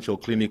Financial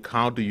Clinic.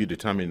 How do you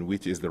determine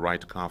which is the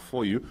right car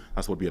for you?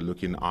 That's what we are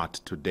looking at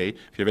today.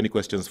 If you have any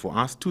questions for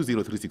us,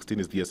 20316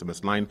 is the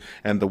SMS line,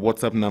 and the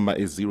WhatsApp number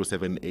is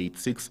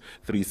 0786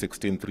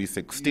 316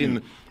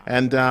 316.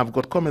 And I've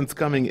got comments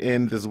coming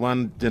in. There's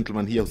one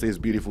gentleman here who says,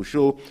 beautiful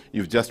show.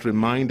 You've just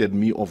reminded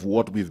me of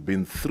what we've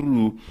been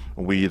through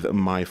with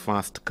my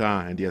first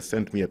car, and he has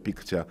sent me a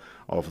picture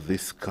of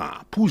this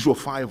car. Peugeot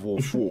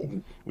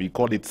 504. We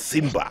call it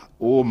Simba.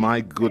 Oh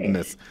my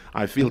goodness.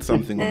 I feel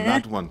something on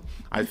that one.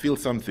 I feel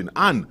something.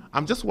 And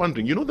I'm just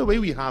wondering, you know the way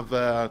we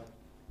have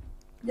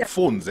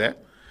phones, eh?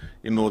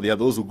 You know, there are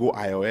those who go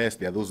iOS,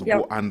 there are those who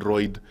go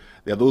Android,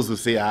 there are those who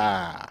say,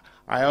 iOS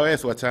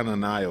wachana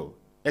nayo.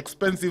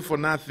 Expensive for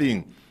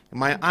nothing.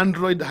 My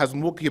Android has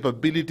more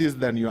capabilities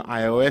than your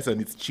iOS and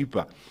it's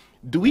cheaper.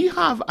 Do we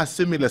have a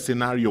similar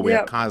scenario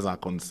where cars are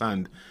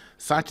concerned,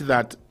 such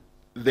that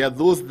there are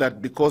those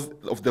that because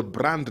of the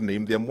brand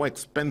name, they're more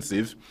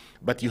expensive,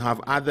 but you have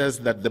others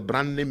that the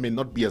brand name may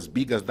not be as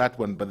big as that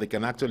one, but they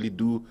can actually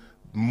do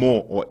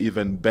more or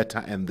even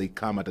better, and they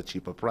come at a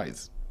cheaper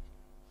price?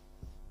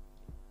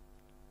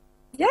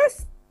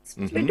 Yes,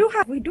 we do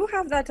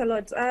have that a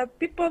lot.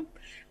 People,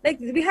 like,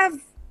 we have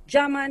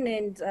German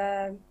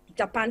and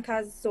Japan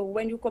cars, so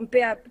when you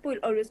compare, people will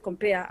always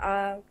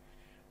compare.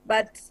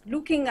 But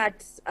looking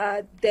at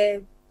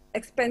the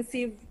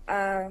expensive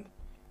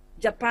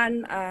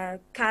Japan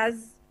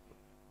cars,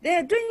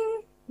 they're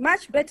doing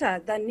much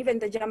better than even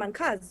the German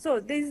cars.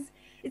 So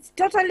it's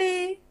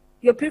totally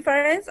your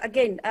preference.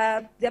 Again,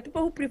 there are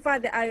people who prefer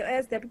the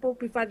iOS, there are people who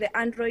prefer the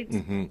Android.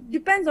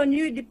 Depends on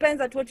you,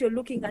 depends at what you're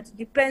looking at,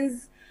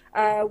 depends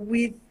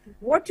with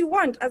what you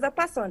want as a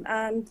person.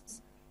 And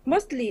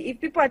mostly, if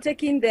people are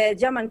taking the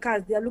German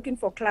cars, they're looking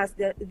for class,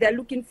 they're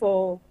looking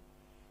for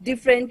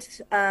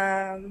different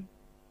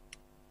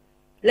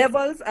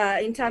levels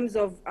in terms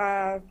of,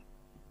 I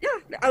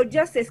would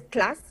just say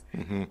class.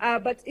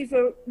 But if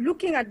you're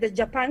looking at the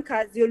Japan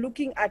cars, you're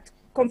looking at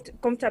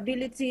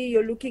comfortability,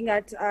 you're looking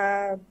at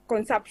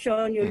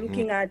consumption, you're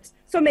looking at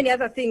so many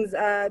other things,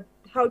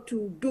 how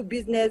to do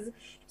business.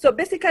 So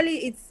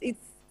basically, it's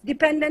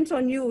dependent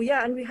on you,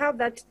 and we have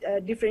that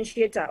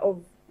differentiator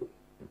of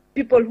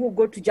people who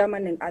go to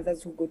German and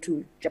others who go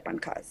to Japan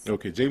cars.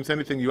 Okay, James,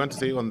 anything you want to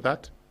say on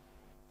that?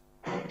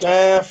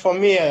 For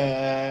me,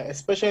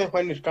 especially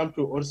when it comes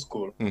to old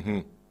school,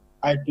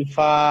 I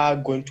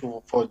prefer going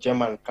for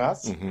German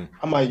cars.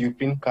 I'm a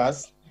European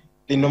cars.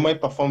 They normally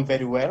perform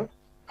very well,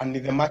 and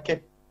in the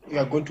market, you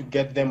are going to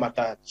get them at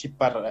a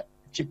cheaper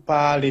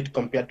rate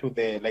compared to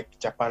the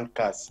Japan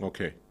cars.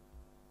 Okay.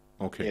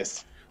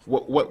 Yes.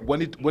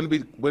 When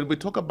we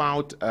talk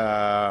about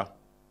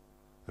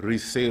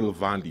resale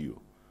value,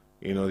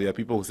 there are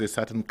people who say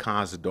certain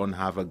cars don't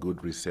have a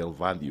good resale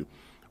value.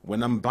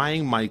 When I'm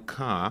buying my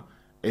car,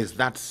 is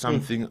that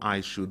something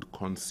I should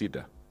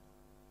consider?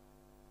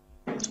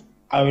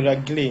 I will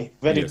agree.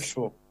 Very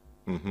true.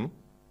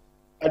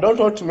 I don't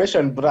want to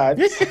mention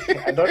brands.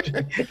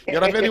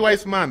 You're a very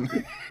wise man.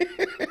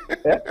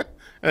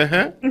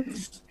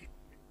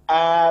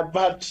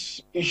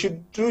 But you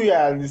should do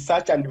your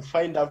research and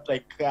find out,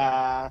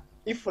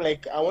 if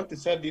I want to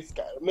sell this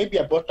car, maybe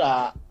I bought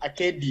a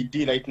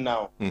KDD right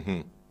now.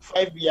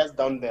 5 years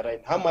down the line,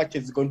 how much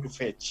is it going to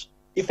fetch?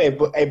 If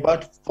I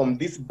bought from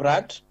this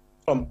brand,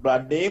 from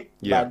brand A,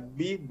 brand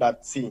B, brand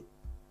C,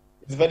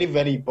 it's very,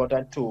 very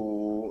important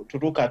to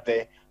look at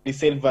the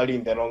resale value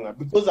in the long run,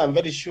 because I'm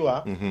very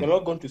sure you're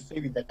not going to stay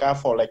with the car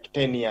for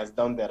 10 years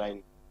down the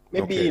line.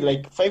 Maybe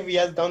 5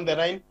 years down the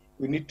line,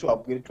 we need to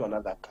upgrade to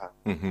another car.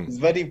 It's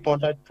very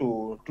important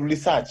to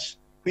research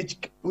which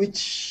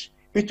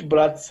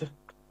brands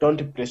don't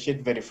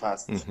depreciate very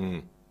fast.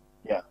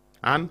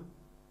 And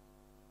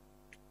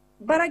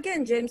but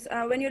again, James,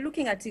 when you're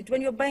looking at it,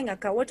 when you're buying a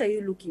car, what are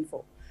you looking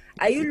for?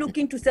 Are you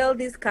looking to sell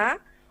this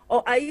car,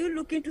 or are you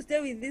looking to stay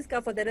with this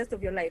car for the rest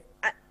of your life?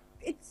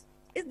 It's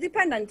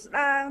dependent.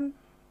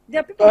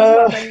 There are people who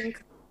are buying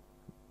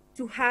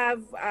to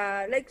have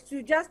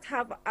to just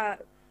have.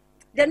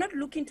 They're not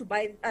looking to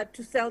buy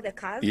to sell the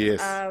cars. Yes.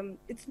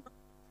 It's not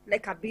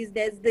like a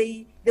business.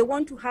 They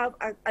want to have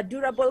a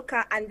durable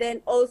car and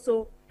then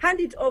also hand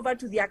it over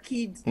to their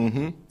kids.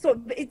 So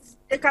it's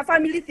like a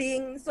family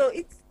thing. So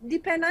it's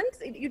dependent.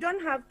 You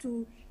don't have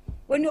to.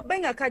 When you're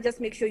buying a car, just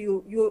make sure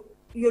you're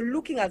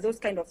looking at those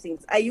kind of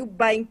things. Are you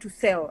buying to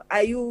sell?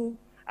 Are you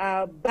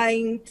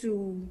buying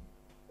to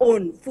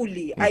own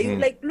fully? Are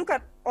you look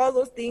at all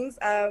those things?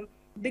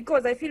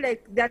 Because I feel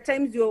like there are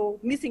times you're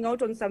missing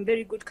out on some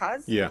very good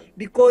cars.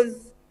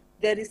 Because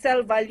the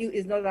resale value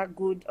is not that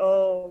good,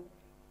 or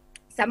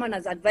someone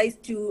has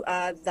advised you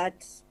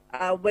that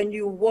when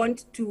you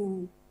want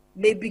to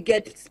maybe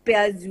get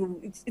spares,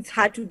 it's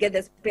hard to get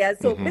the spares.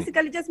 So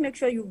basically, just make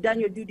sure you've done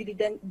your due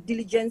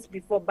diligence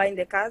before buying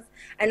the cars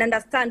and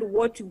understand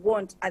what you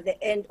want at the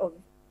end of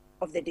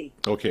the day.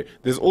 Okay.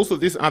 There's also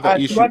this other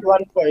issue. To add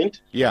one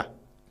point. Yeah.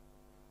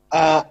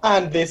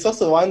 And there's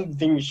also one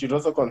thing you should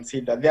also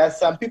consider. There are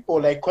some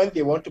people, when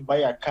they want to buy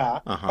a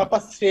car,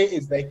 purposely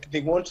is they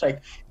want,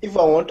 if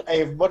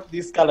I bought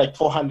this car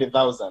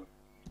 400,000.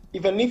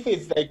 Even if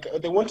it's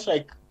they want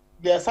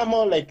they are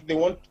somehow they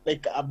want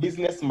a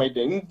business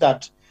minded,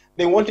 that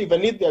they want,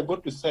 even if they are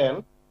going to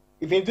sell,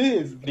 if it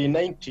is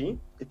 390,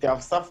 they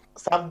have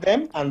served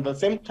them, and at the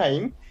same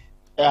time,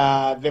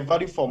 the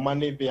value for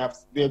money they are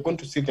going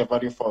to see the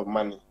value for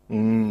money.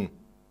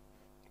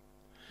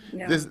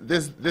 There's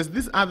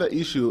this other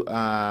issue,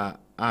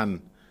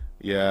 Anne.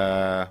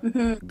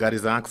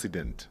 Gary's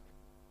accident.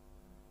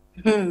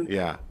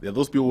 There are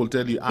those people who will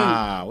tell you,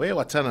 where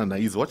wachana na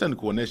hizo, wacha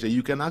nikuoneshe,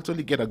 you can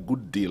actually get a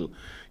good deal.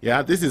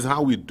 This is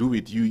how we do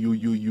it.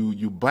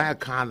 You buy a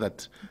car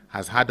that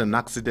has had an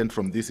accident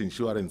from this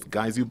insurance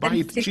guys. You buy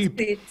it cheap,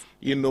 and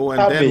then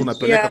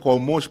unapeleka kwa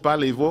Omosh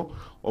pale hivyo,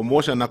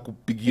 Omosh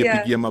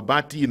anakupigia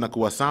mabati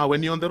inakuwa sawa.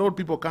 When you're on the road,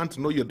 people can't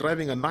know you're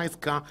driving a nice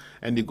car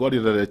and you got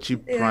it at a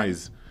cheap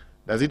price.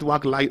 Does it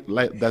work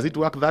does it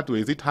work that way?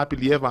 Is it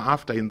happily ever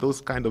after in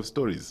those kind of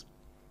stories?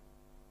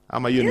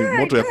 Ama hiyo ni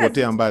moto ya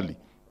kuotea mbali?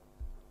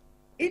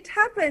 It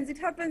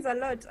happens a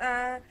lot.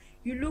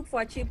 You look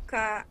for a cheap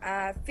car,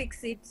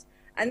 fix it,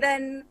 and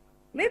then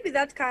maybe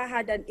that car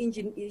had an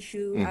engine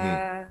issue.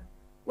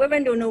 Wewe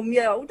ndio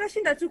unaumia,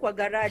 utashinda tu kwa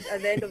garage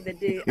at the end of the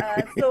day.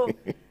 So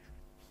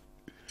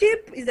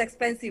cheap is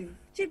expensive.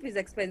 Cheap is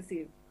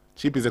expensive.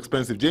 Cheap is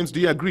expensive. James, do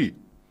you agree?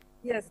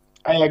 Yes.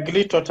 I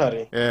agree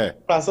totally. Yeah.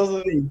 Plus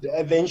also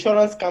the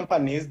insurance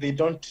companies, they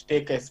don't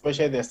take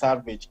especially the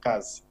salvage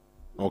cars.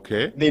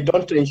 Okay. They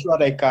don't insure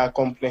like a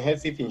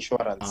comprehensive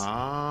insurance.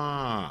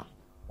 Ah.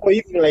 Or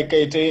if like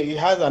it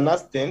has an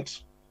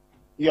accident,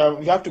 you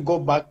have to go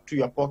back to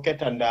your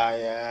pocket and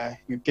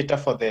you cater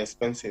for the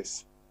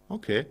expenses.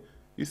 Okay.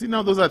 You see,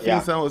 now those are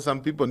things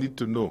some people need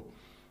to know.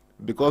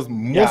 Because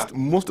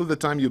most of the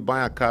time you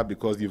buy a car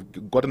because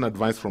you've gotten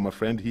advice from a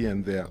friend here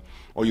and there,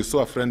 or you saw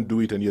a friend do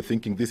it and you're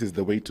thinking this is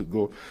the way to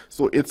go.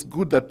 So it's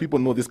good that people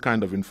know this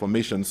kind of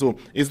information. So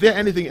is there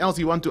anything else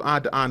you want to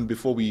add, Anne,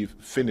 before we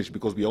finish,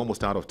 because we're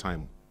almost out of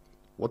time?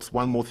 What's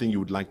one more thing you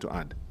would like to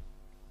add?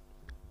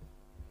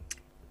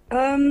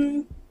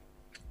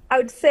 I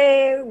would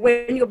say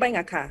when you're buying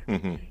a car,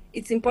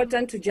 it's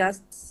important to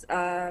just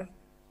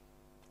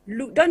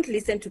don't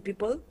listen to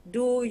people.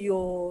 Do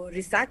your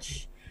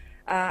research.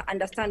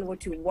 Understand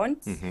what you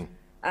want.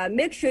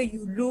 Make sure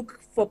you look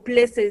for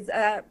places.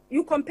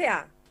 You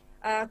compare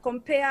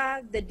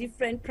the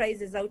different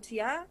prices out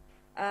here.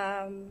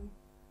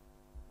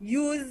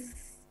 Use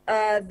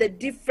the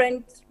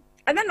different,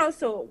 and then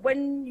also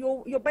when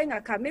you're buying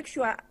a car, make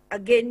sure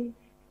again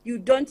you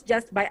don't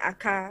just buy a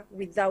car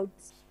without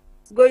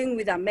going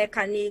with a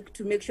mechanic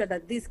to make sure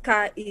that this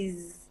car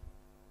is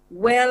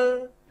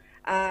well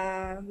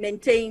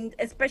maintained,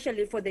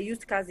 especially for the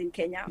used cars in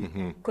Kenya,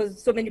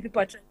 because so many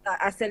people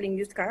are selling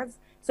used cars.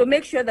 So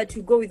make sure that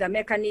you go with a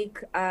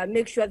mechanic.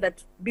 Make sure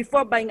that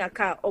before buying a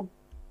car or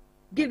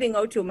giving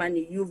out your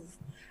money, you've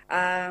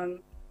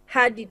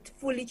had it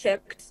fully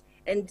checked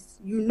and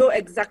you know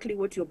exactly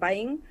what you're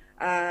buying.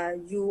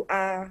 You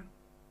are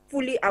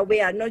fully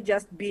aware, not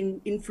just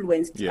being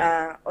influenced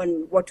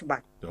on what to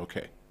buy.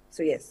 Okay.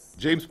 So yes.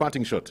 James,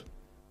 parting shot.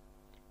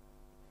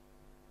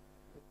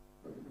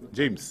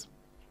 James.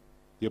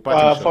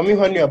 For me,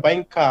 when you are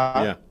buying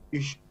car,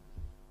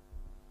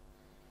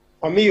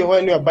 for me,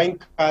 when you are buying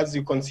cars,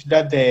 you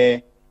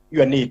consider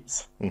your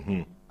needs.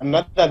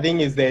 Another thing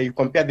is that you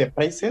compare the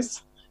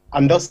prices,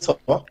 and also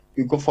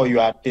you go for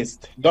your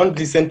taste. Don't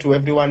listen to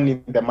everyone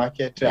in the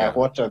market.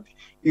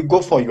 You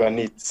go for your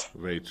needs.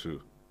 Very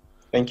true.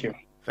 Thank you.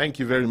 Thank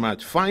you very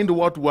much. Find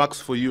what works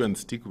for you and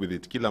stick with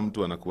it. Kila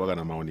mtu anakuwaga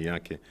na maoni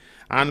yake.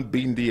 Anne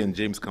Bindi and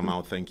James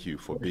Kamau, thank you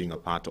for being a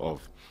part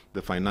of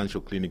the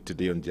Financial Clinic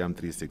today on Jam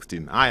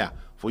 316. Aya,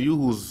 for you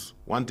who's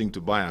wanting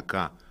to buy a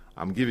car,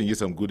 I'm giving you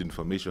some good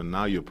information.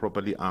 Now you're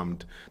properly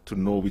armed to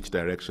know which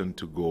direction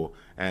to go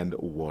and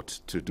what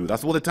to do.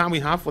 That's all the time we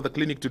have for the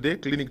clinic today.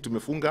 Clinic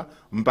tumefunga.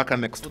 Mpaka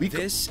next week. For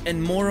this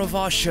and more of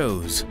our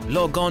shows,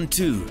 log on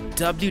to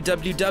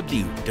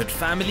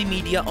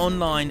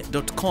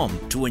www.familymediaonline.com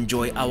to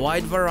enjoy a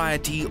wide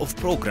variety of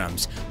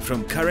programs,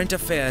 from current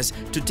affairs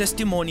to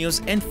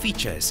testimonials and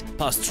features,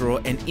 pastoral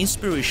and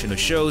inspirational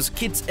shows,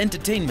 kids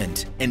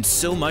entertainment, and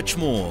so much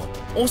more.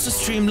 Also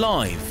stream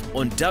live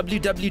on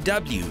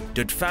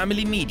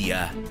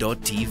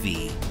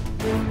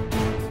www.familymedia.tv.